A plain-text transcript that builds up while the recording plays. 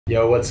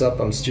Yo, what's up?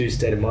 I'm Stu,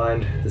 State of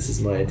Mind. This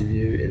is my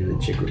interview in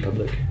the Czech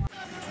Republic.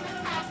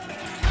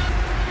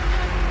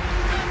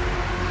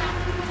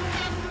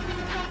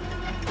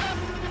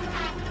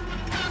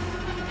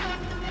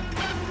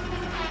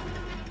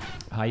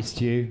 Hi,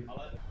 Stu.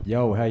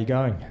 Yo, how you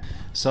going?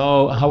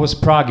 So, how was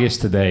Prague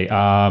yesterday?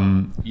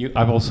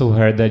 I've also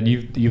heard that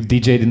you've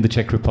DJ'd in the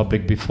Czech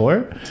Republic before,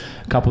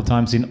 a couple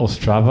times in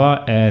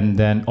Ostrava, and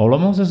then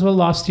Olomouc as well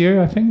last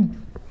year, I think.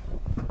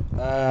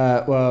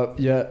 Well,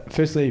 yeah.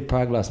 Firstly,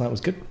 Prague last night was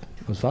good.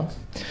 It was fun.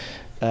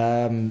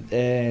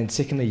 And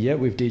secondly, yeah,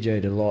 we've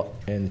DJ'd a lot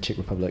in the Czech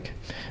Republic,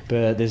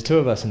 but there's two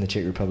of us in the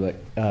Czech Republic,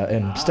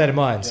 in State of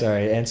Mind.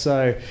 Sorry, and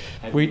so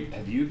have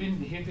you been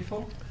here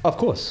before? Of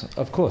course,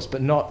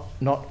 but not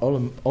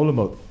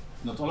Olomouc.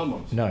 Not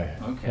Olomouc. No.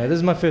 Okay. No, this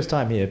is my first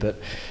time here, but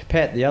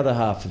Pat, the other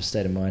half of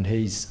State of Mind,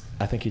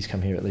 I think he's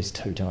come here at least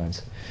 2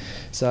 times.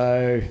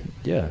 So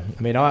yeah,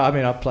 I mean,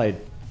 I've played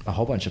a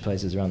whole bunch of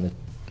places around the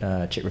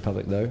Czech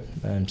Republic though,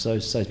 and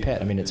so's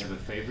Pat. I mean, it's. Do you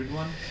have a favorite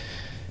one?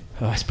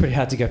 Oh, it's pretty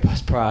hard to go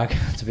past Prague,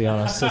 to be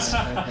honest.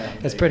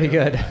 It's pretty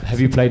good. Have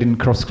you played in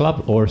Cross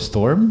Club or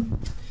Storm?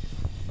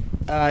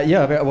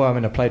 Yeah, well, I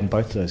mean, I played in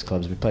both of those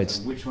clubs. We played.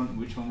 Which one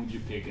would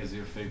you pick as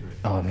your favorite?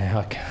 Oh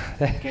man,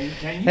 Can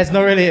you that's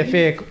not really a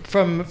fair.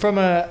 From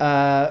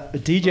a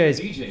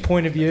DJ's DJ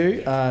point of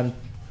view,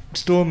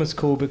 Storm is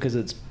cool because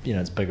it's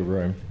it's bigger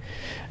room.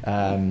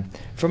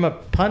 From a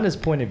punter's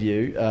point of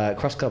view,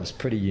 Cross Club's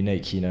pretty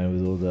unique,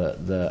 with all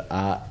the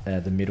art,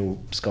 the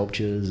metal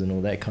sculptures and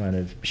all that kind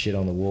of shit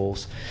on the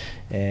walls.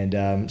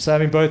 And so I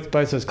mean, both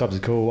those clubs are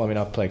cool. I mean,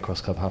 I've played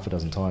Cross Club half a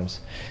dozen times,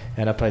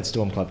 and I played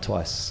Storm Club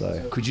twice.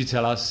 So could you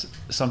tell us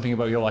something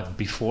about your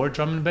before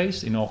drum and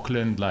bass in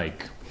Auckland,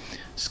 like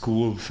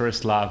school,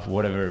 first love,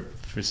 whatever,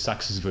 first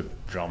success with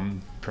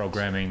drum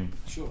programming,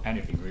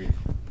 anything really?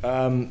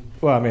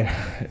 Well, I mean,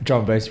 drum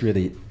and bass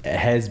really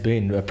has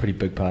been a pretty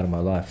big part of my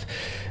life.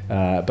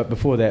 But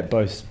before that,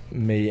 both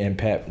me and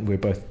Pat, we're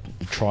both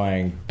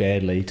trying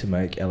badly to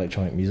make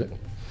electronic music.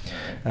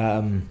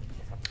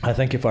 I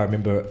think if I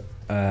remember,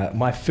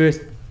 my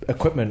first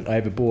equipment I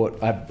ever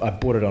bought, I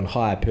bought it on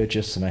hire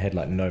purchase, and I had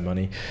no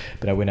money,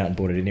 but I went out and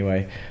bought it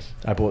anyway.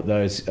 I bought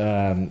those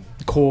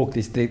Korg,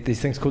 these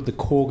things called the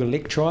Korg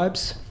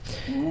Electribes.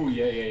 Ooh,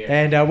 yeah.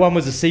 And one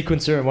was a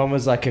sequencer, and one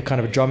was like a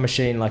kind of a drum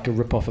machine, like a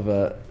rip-off of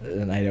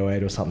an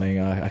 808 or something.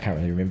 I can't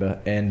really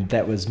remember. And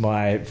that was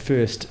my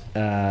first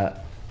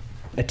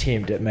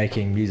attempt at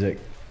making music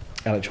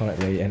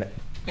electronically, and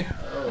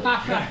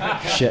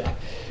shit.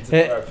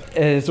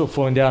 It's all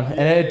falling down,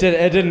 and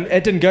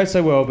it didn't go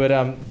so well. But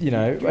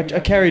I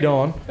carried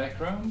on.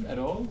 Background at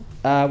all?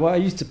 Well, I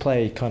used to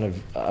play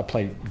I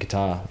played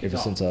guitar ever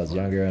since I was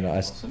younger, and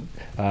awesome.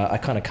 I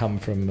kind of come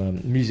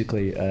from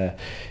musically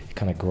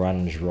kind of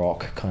grunge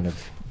rock kind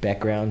of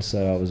background,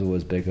 so I was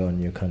always big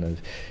on your kind of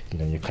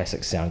your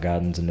classic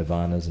Soundgardens and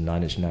Nirvanas and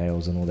Nine Inch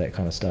Nails and all that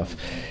kind of stuff,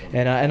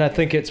 and I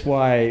think it's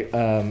why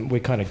we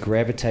kind of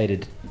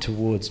gravitated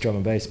towards drum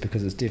and bass,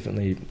 because it's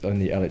definitely in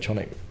the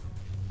electronic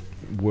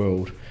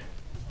world,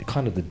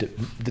 kind of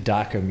the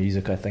darker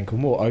music. I think we're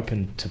more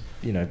open to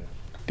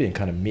being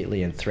kind of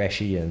metally and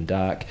thrashy and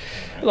dark,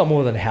 a lot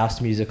more than house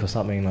music or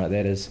something like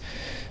that is.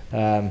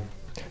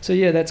 So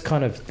yeah, that's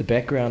kind of the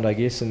background, I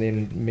guess. And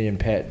then me and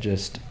Pat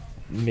just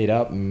met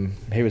up, and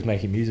he was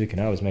making music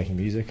and I was making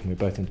music, and we're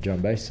both into drum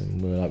and bass,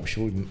 and we were like,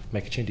 should we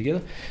make a tune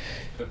together?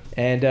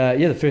 And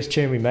yeah, the first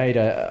tune we made,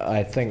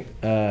 I think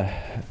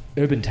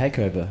Urban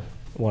Takeover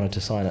wanted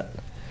to sign it,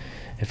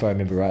 if I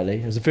remember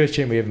rightly. It was the first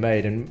tune we ever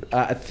made, and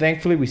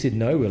thankfully we said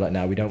no. We're like,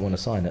 no, we don't want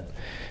to sign it,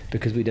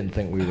 because we didn't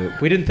think we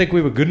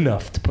were good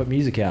enough to put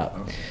music out.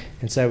 Okay.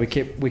 And so we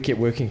kept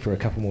working for a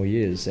couple more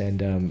years,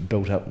 and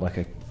built up like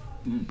a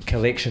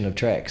collection of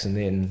tracks, and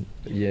then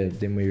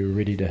we were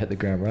ready to hit the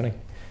ground running.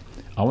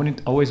 I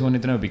always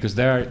wanted to know, because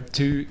there are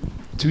two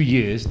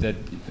years that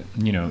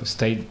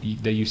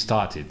that you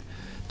started,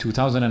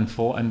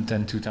 2004 and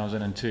then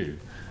 2002.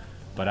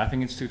 But I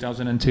think it's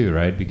 2002,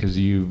 right? Because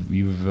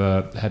you've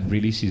had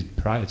releases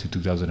prior to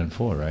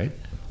 2004, right?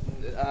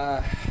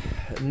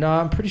 No,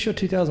 I'm pretty sure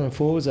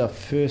 2004 was our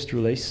first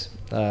release.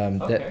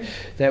 Okay.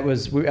 That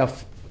was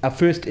our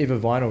first ever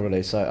vinyl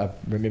release. I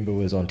remember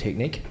was on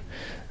Technique,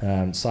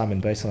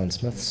 Simon Baseline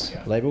Smith's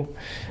label.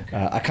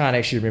 I can't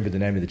actually remember the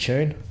name of the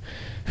tune.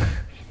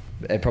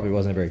 It probably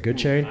wasn't a very good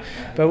tune,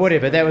 but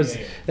whatever. That was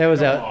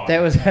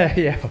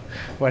yeah,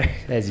 what,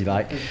 as you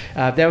like.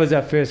 That was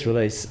our first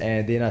release,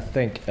 and then I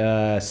think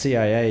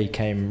CIA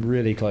came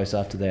really close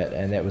after that,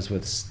 and that was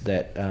with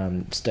that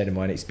State of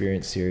Mind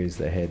Experience series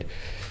that had,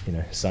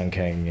 Sun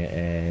King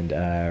and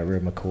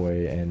Rev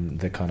McCoy and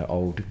the kind of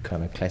old,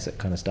 kind of classic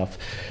kind of stuff.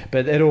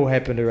 But it all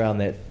happened around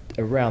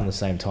the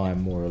same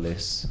time, more or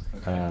less,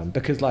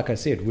 because like I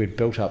said, we'd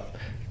built up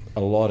a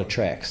lot of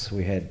tracks.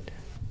 We had,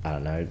 I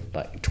don't know,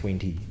 like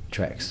 20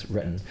 tracks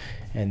written,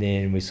 and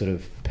then we sort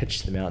of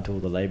pitched them out to all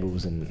the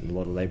labels, and a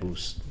lot of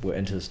labels were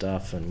into the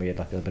stuff, and we had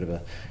like a bit of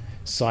a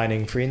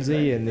signing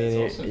frenzy, and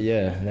then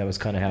and that was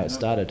kind of how it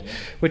started.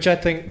 Which I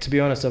think, to be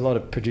honest, a lot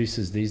of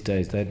producers these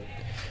days,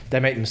 they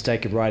make the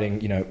mistake of writing,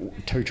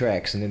 2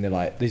 tracks, and then they're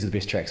like, these are the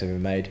best tracks I've ever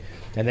made,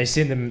 and they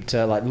send them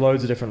to like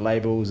loads of different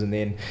labels, and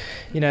then,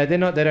 they're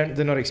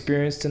not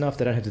experienced enough.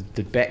 They don't have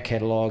the back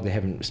catalogue. They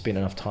haven't spent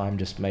enough time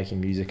just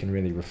making music and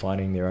really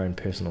refining their own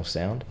personal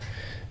sound.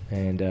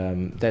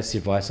 And that's the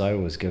advice I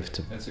always give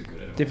to. That's a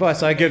good advice. The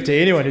advice I give to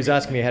anyone who's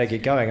asking me how to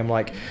get going. I'm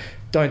like,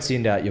 don't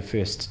send out your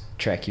first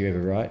track you ever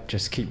write.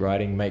 Just keep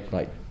writing. Make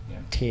like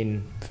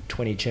 10,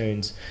 20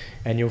 tunes,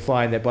 and you'll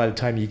find that by the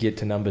time you get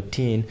to number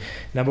 10,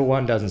 number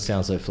 1 doesn't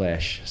sound so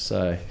flash.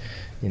 So,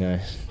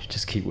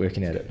 just keep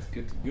working at it.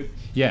 Good.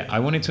 Yeah, I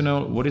wanted to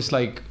know what it's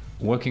like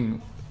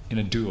working in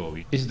a duo.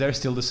 Is there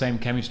still the same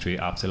chemistry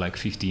after like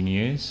 15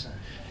 years?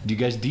 Do you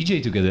guys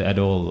DJ together at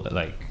all?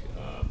 Like.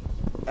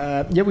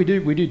 Yeah, we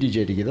do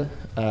DJ together,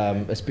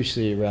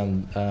 especially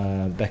around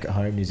back at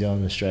home, New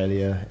Zealand,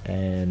 Australia,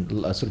 and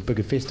sort of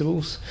bigger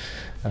festivals.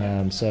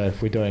 So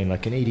if we're doing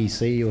like an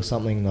EDC or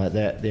something like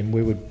that, then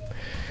we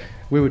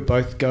would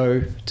both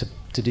go to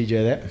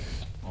DJ that.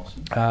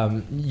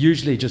 Awesome.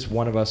 Usually just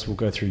one of us will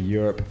go through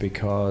Europe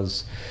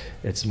because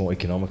it's more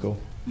economical.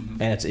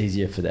 Mm-hmm. And it's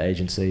easier for the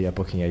agency, our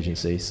booking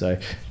agency. So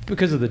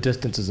because of the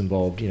distances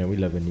involved, we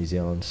live in New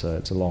Zealand, so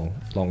it's a long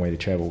way to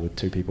travel with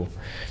 2 people.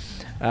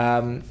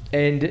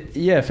 And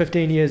yeah,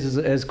 15 years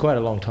is quite a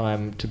long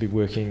time to be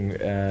working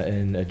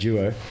in a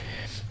duo.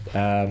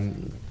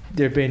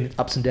 There have been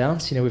ups and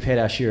downs. We've had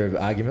our share of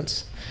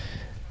arguments,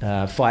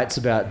 fights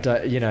about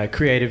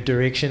creative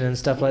direction and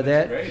stuff like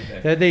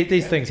that.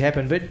 These things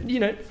happen, but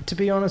to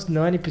be honest,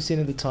 90%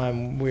 of the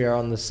time we are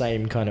on the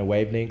same kind of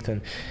wavelength,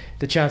 and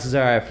the chances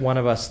are if one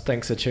of us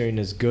thinks a tune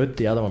is good,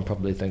 the other one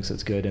probably thinks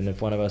it's good, and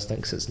if one of us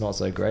thinks it's not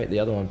so great, the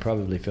other one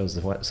probably feels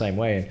the same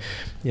way.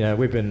 And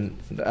we've been,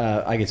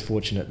 I guess,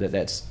 fortunate that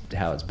that's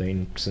how it's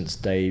been since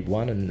day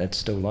one, and it's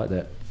still like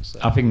that.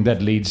 So. I think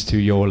that leads to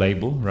your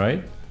label,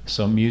 right?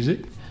 SoM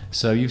Music.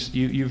 So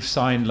you've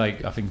signed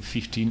like I think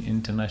 15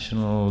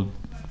 international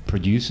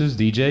producers,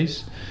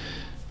 DJs.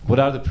 What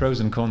are the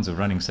pros and cons of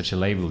running such a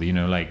label?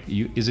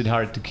 Is it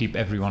hard to keep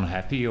everyone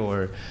happy,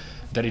 or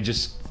that it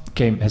just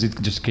came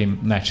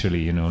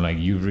naturally?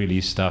 You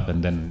release stuff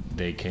and then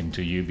they came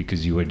to you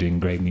because you were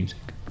doing great music.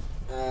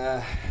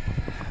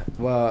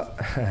 Well,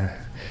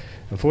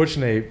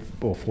 unfortunately,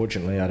 or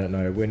fortunately, I don't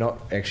know, we're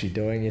not actually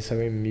doing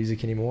SoM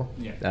music anymore.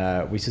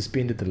 Yeah. We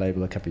suspended the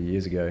label a couple of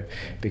years ago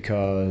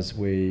because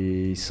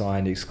we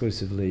signed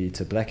exclusively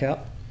to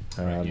Blackout.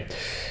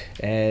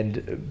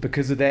 And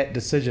because of that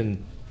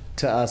decision,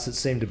 to us it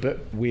seemed a bit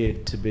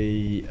weird to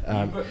be...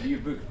 you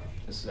booked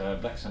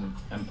Black Sun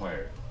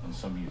Empire on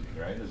SoM Music,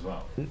 right, as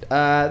well?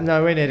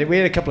 No, we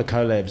had a couple of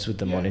collabs with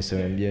them on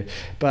SoM, yeah.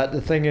 But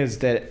the thing is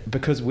that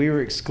because we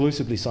were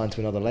exclusively signed to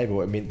another label,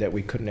 it meant that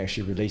we couldn't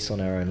actually release on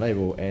our own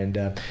label, and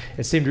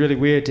it seemed really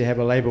weird to have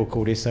a label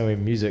called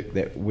SoM Music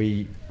that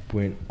we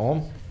weren't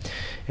on,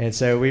 and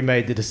so we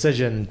made the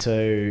decision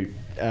to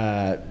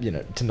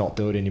not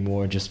do it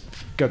anymore and just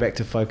go back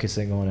to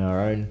focusing on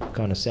our own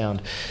kind of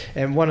sound.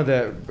 And one of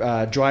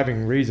the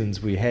driving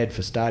reasons we had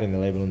for starting the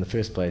label in the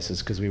first place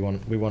is because we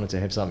wanted to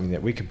have something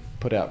that we could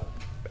put out,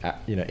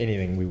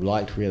 anything we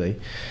liked really,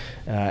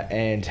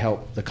 and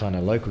help the kind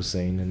of local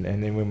scene. And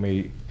then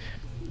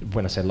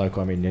when I say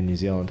local, I mean in New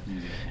Zealand.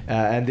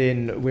 And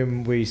then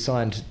when we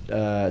signed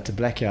to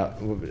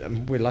Blackout,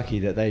 we're lucky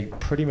that they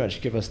pretty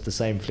much give us the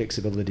same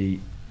flexibility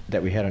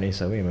that we had on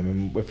SoM. I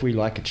mean, if we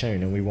like a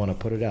tune and we want to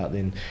put it out,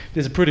 then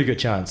there's a pretty good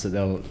chance that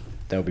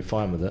they'll be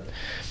fine with it.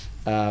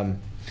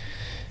 And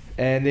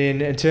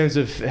then in terms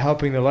of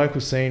helping the local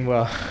scene,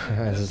 well,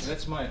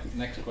 that's my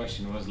next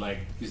question. Was like,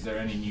 is there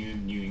any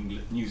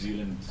New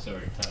Zealand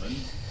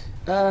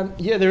talent?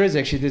 Yeah, there is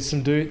actually. There's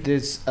some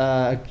There's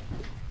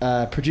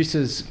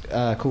producers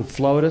called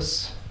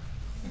Floatus.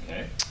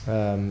 Okay.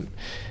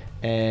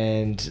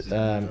 And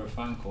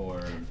funk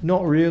or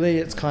not really.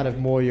 It's kind of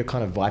more your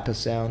kind of Viper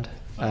sound.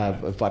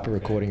 Viper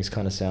Recordings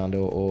kind of sound,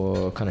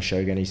 or kind of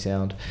Shogunny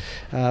sound,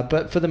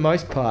 but for the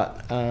most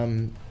part,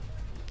 no.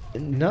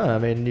 I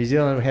mean, New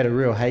Zealand had a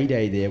real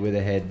heyday there where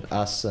they had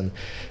us and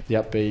the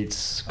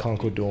Upbeats,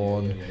 Concord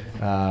Dawn,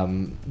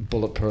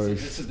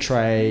 Bulletproof,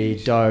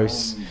 Trey,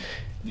 Dose.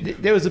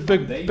 There was a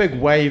big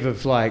wave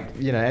of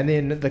and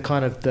then the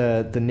kind of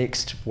the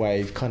next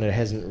wave kind of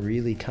hasn't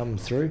really come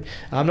through.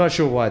 I'm not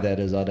sure why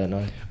that is. I don't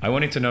know. I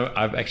wanted to know.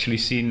 I've actually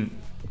seen.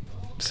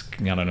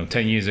 I don't know,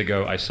 10 years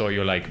ago I saw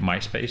your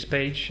MySpace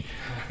page.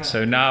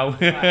 So now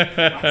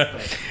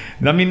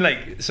I mean,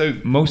 so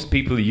most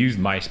people used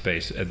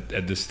MySpace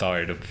at the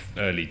start of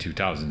early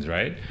 2000s,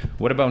 right?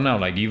 What about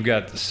now? You've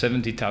got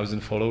 70,000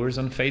 followers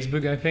on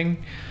Facebook, I think.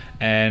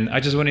 And I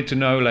just wanted to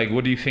know,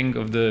 what do you think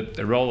of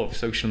the role of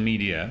social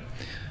media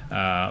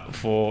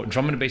for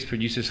drum and bass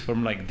producers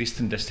from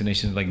distant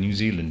destinations like New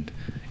Zealand?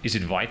 Is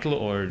it vital,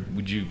 or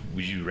would you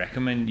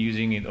recommend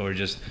using it, or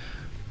just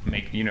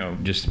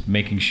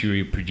making sure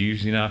you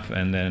produce enough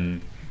and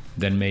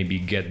then maybe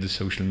get the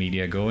social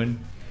media going?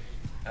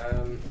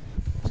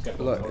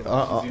 Look,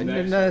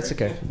 no, that's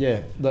okay.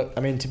 Yeah, look,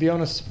 I mean, to be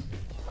honest,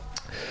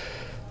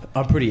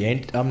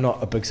 I'm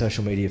not a big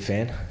social media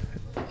fan.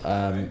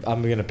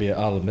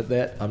 I'll admit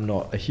that I'm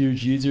not a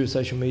huge user of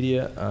social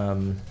media.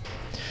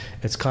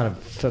 It's kind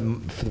of, for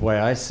the way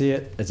I see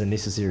it, it's a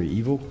necessary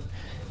evil.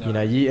 You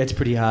know, it's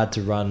pretty hard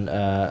to run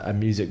a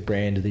music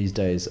brand these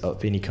days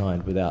of any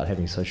kind without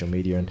having social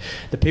media. And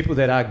the people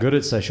that are good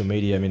at social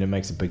media, I mean, it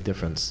makes a big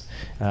difference.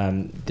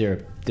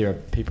 There are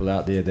people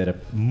out there that are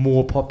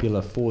more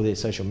popular for their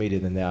social media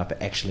than they are for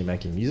actually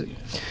making music.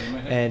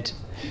 And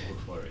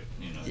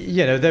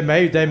you know,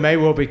 they may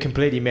well be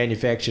completely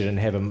manufactured and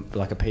have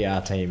like a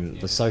PR team,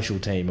 the social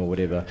team or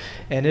whatever.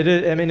 And it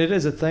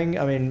is a thing.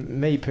 I mean,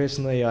 me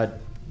personally, I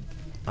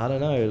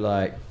don't know,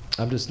 like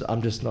I'm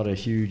just not a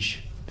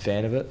huge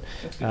fan of it,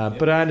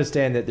 but I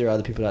understand that there are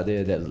other people out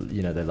there that,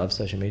 you know, they love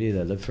social media,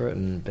 they live for it,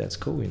 and that's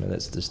cool. You know,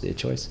 that's just their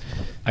choice.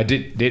 I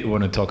did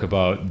want to talk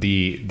about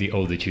the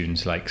older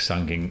tunes like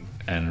Sunking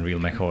and Real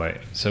McCoy.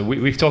 So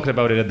we've talked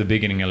about it at the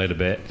beginning a little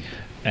bit,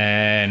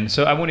 and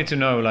so I wanted to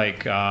know,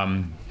 like,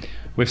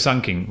 with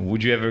Sunking,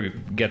 would you ever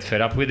get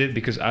fed up with it?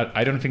 Because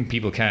I don't think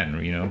people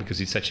can, you know, because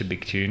it's such a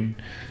big tune.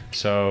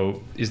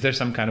 So is there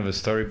some kind of a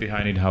story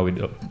behind it, how it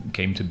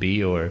came to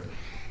be, or?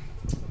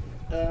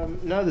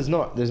 No, there's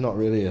not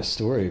really a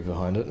story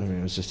behind it. I mean,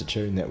 it was just a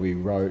tune that we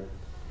wrote.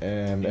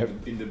 In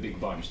the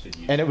big bunch that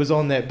you. And it was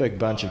on that big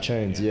bunch of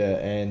tunes, yeah.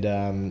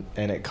 And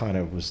it kind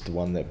of was the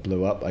one that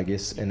blew up, I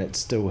guess. And it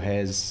still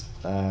has,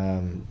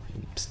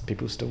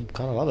 people still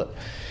kind of love it.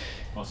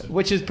 Awesome.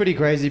 Which is pretty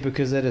crazy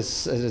because it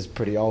is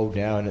pretty old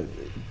now.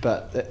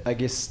 But I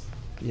guess,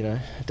 you know,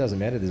 it doesn't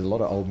matter. There's a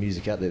lot of old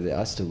music out there that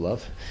I still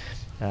love.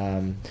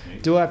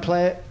 Do I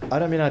play it?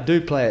 I do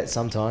play it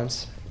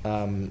sometimes.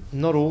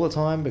 Not all the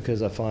time,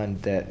 because I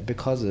find that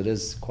because it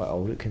is quite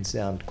old, it can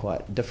sound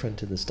quite different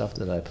to the stuff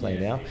that I play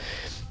now.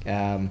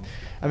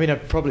 I mean,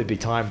 it'd probably be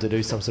time to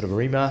do some sort of a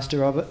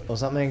remaster of it or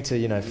something to,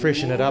 you know,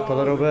 freshen it up a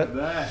little bit.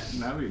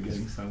 Now we're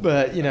getting something.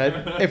 But, you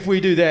know, if we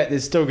do that,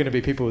 there's still going to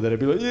be people that'll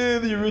be like, yeah,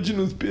 the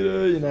original's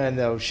better, you know, and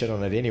they'll shit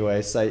on it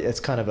anyway. So it's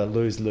kind of a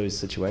lose-lose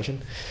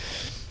situation.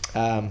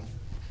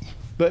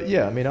 But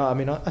yeah,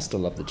 I still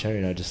love the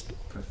tune. I just,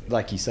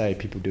 like you say,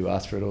 people do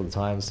ask for it all the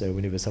time. So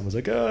whenever someone's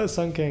like, "Oh,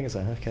 Sun King," it's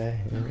like, okay,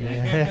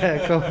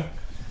 yeah, cool.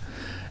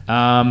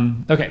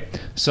 Okay,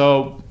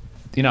 so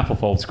enough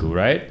of old school,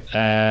 right?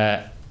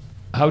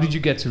 How did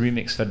you get to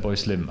remix Fatboy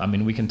Slim? I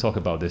mean, we can talk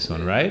about this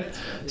one, right?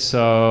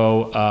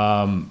 So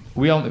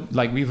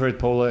we've heard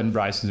Paula and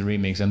Bryson's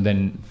remix, and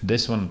then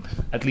this one,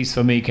 at least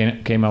for me,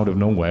 came out of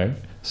nowhere.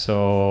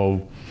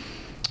 So.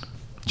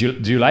 Do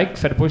you like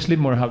Fatboy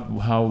Slim, or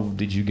how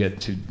did you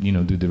get to, you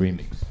know, do the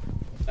remix?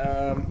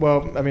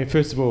 Well, I mean,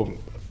 first of all,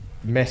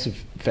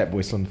 massive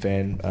Fatboy Slim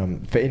fan.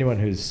 For anyone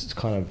who's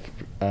kind of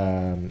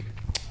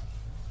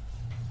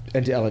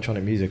into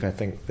electronic music, I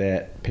think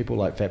that people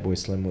like Fatboy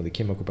Slim or the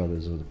Chemical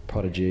Brothers or the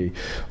Prodigy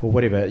or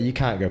whatever, you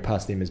can't go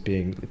past them as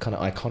being kind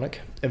of iconic,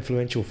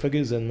 influential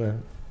figures in the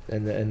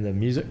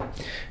music.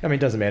 I mean,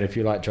 it doesn't matter if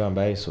you like drum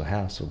bass or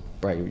house or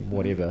break,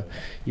 whatever.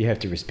 You have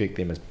to respect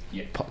them as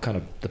kind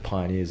of the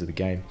pioneers of the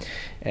game.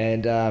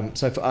 And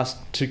so for us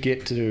to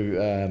get to do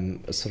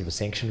a sort of a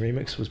sanctioned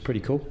remix was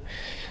pretty cool.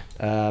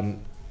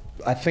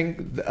 I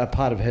think a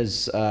part of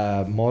his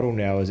model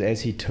now is,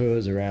 as he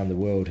tours around the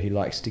world, he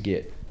likes to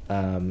get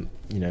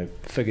you know,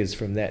 figures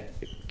from that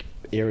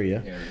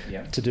area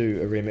to do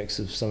a remix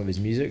of some of his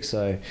music.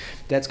 So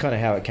that's kind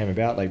of how it came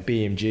about. Like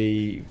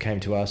BMG came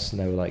to us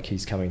and they were like,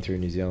 he's coming through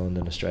New Zealand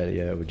and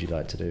Australia, would you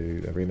like to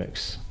do a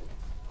remix?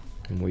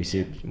 And we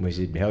said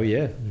hell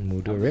yeah, and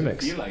we'll do a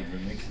remix. Do you like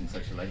remixing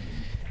such a legend?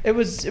 It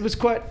was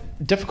quite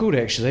difficult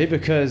actually,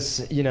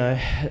 because, you know,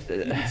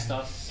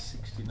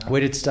 we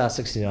did Star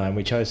 69.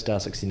 We chose Star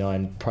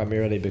 69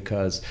 primarily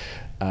because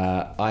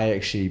I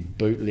actually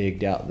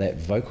bootlegged out that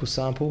vocal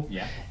sample,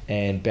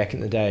 and back in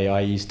the day I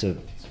used to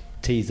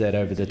tease that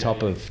over the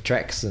top of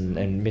tracks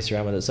and mess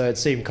around with it, so it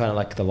seemed kind of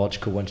like the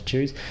logical one to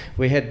choose.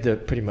 We had the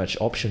pretty much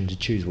option to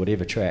choose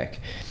whatever track,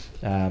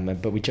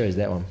 but we chose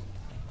that one,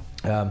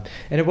 and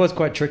it was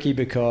quite tricky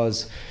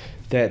because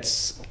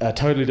that's a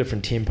totally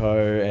different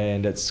tempo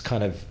and it's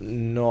kind of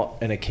not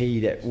in a key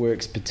that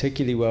works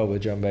particularly well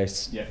with drum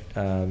bass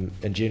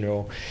in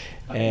general.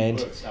 And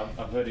it works.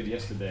 I've heard it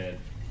yesterday.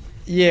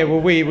 Yeah, well,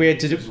 we had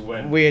to do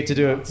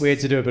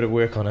a bit of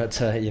work on it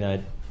to, you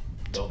know,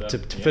 to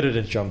fit it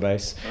into drum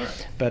bass.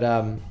 Right. But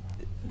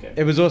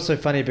it was also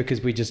funny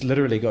because we just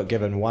literally got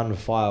given one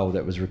file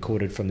that was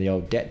recorded from the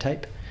old DAT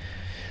tape.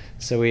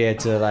 So we had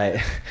to like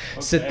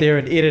sit there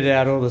and edit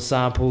out all the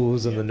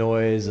samples and the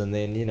noise, and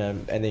then, you know,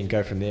 and then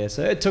go from there.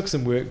 So it took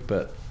some work,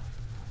 but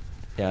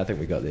yeah, I think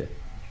we got there.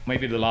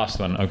 Maybe the last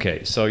one.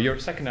 Okay, so your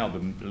second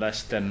album,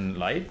 Less Than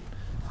Light.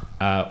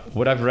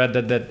 What I've read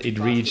that it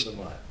reached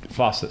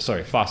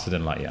faster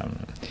than light. Yeah,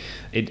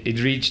 it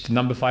reached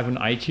number 5 on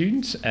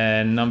iTunes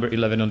and number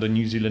 11 on the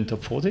New Zealand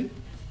Top 40.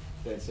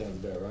 That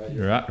sounds about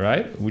right.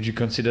 Right. Would you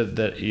consider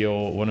that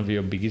one of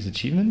your biggest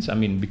achievements? I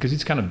mean, because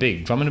it's kind of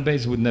big. Drum and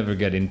bass would never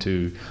get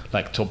into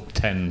like top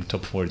 10,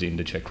 top 40 in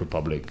the Czech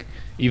Republic,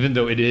 even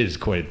though it is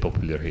quite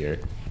popular here.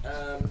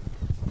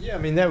 Yeah, I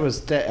mean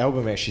that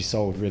album actually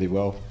sold really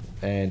well,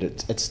 and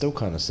it still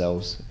kind of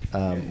sells.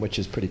 which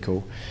is pretty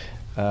cool.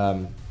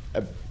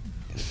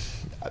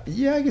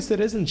 Yeah, I guess that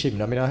is an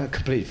achievement. I mean, I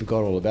completely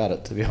forgot all about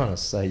it, to be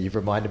honest. So you've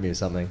reminded me of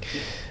something.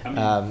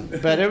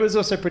 But it was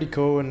also pretty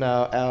cool. And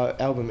our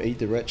album Eat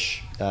the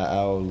Rich,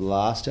 our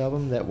last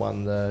album that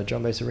won the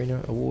Drum Bass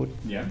Arena Award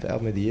for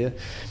Album of the Year.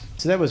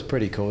 So that was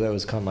pretty cool. That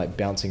was kind of like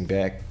bouncing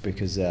back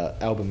because our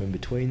album in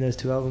between those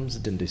two albums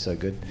didn't do so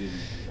good.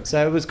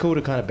 So it was cool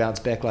to kind of bounce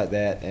back like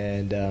that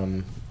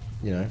and,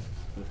 you know,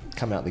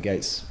 come out the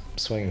gates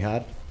swinging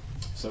hard.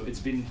 So it's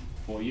been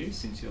 4 years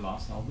since your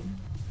last album?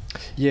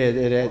 Yeah,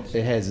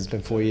 it has. It's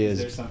been 4 years.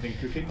 Is there something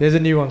cooking? There's a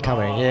new one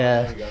coming.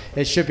 There we go.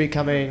 It should be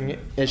coming.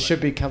 It should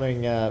be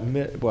coming.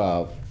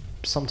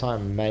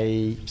 Sometime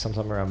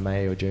around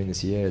May or June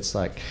this year. It's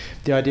like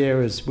the idea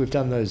is we've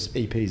done those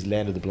EPs,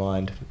 Land of the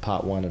Blind,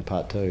 Part 1 and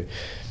Part 2.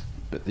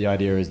 But the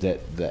idea is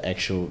that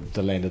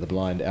the Land of the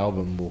Blind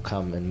album will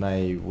come in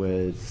May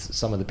with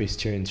some of the best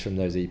tunes from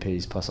those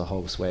EPs plus a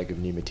whole swag of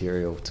new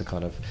material to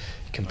kind of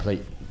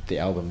complete the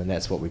album, and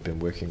that's what we've been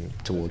working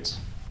towards.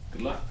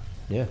 Good luck.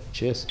 Yeah,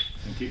 cheers.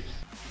 Thank you.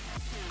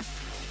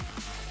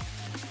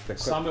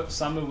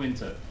 Summer,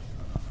 winter.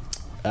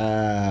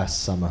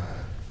 Summer.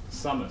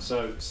 Summer.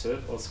 So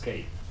surf or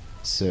skate?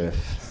 Surf.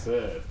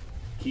 Surf.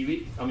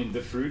 Kiwi. I mean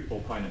the fruit or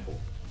pineapple.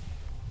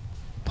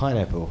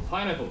 Pineapple.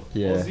 Pineapple.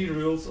 Yeah. Aussie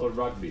rules or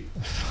rugby?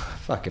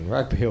 Fucking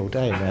rugby all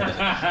day,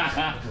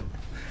 man.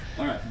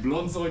 All right.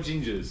 Blondes or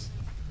gingers?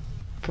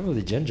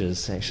 Probably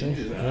gingers, actually.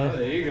 Gingers. Yeah.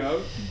 There you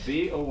go.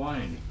 Beer or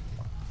wine?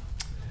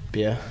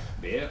 Beer.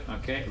 Beer.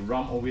 Okay.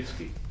 Rum or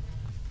whiskey?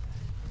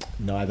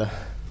 Neither.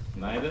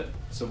 Neither.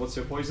 So what's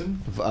your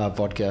poison?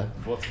 Vodka.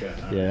 Vodka.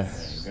 All Yeah. right,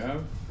 there you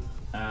go.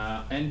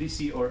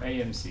 NDC or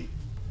AMC?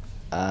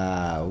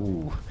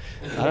 Ooh.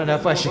 I don't know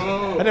if I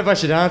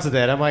should answer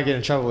that. I might get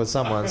in trouble with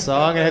someone. So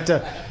I'm gonna have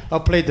to. I'll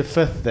plead the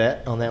fifth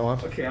on that one.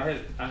 Okay,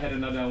 I had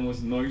another one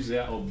was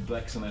Noisia or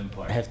Black Sun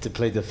Empire. I have to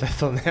plead the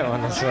fifth on that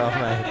one as well,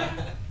 mate.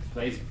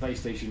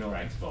 PlayStation or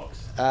Xbox?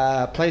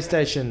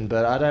 PlayStation,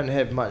 but I don't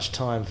have much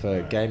time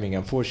for gaming.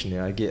 Unfortunately,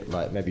 I get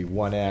like maybe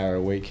 1 hour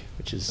a week,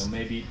 which is. So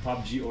maybe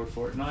PUBG or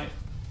Fortnite?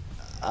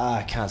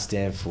 I can't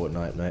stand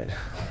Fortnite, mate.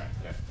 All right,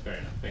 yeah, fair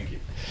enough. Thank you.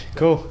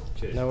 Cool.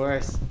 Cheers. No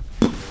worries.